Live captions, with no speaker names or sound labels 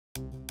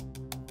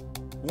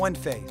One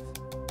faith,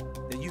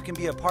 that you can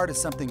be a part of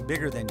something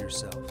bigger than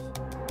yourself,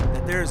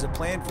 that there is a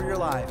plan for your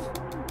life,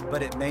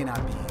 but it may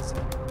not be easy.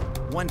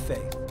 One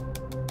faith,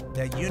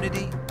 that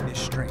unity is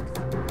strength,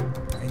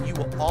 and you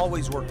will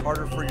always work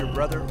harder for your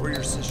brother or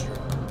your sister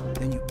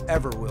than you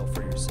ever will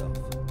for yourself.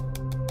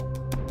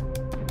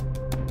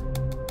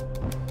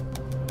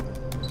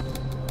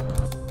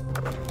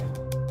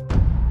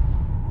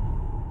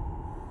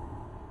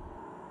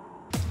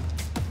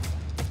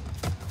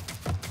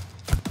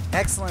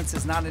 Excellence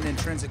is not an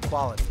intrinsic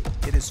quality,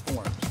 it is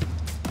formed.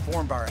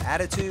 Formed by our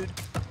attitude,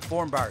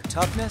 formed by our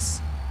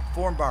toughness,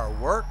 formed by our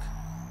work,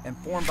 and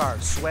formed by our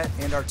sweat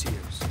and our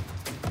tears.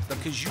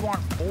 Because you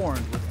aren't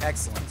born with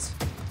excellence,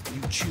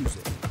 you choose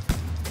it.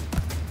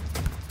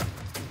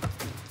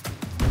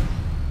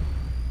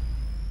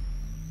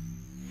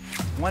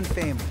 One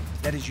family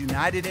that is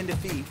united in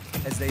defeat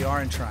as they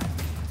are in triumph.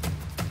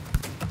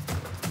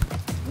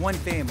 One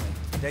family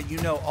that you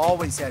know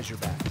always has your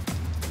back,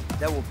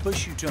 that will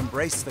push you to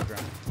embrace the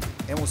grind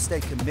and will stay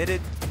committed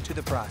to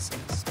the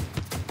process.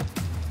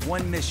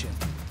 One mission,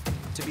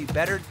 to be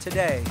better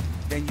today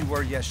than you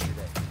were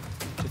yesterday.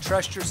 To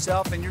trust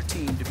yourself and your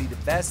team to be the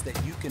best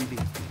that you can be.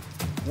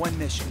 One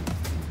mission,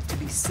 to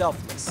be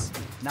selfless,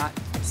 not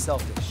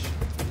selfish,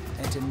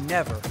 and to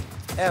never,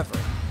 ever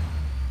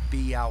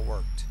be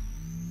outworked.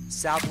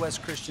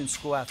 Southwest Christian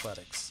School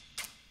Athletics,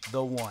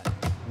 the one.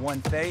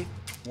 One faith,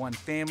 one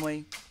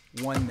family,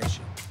 one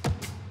mission.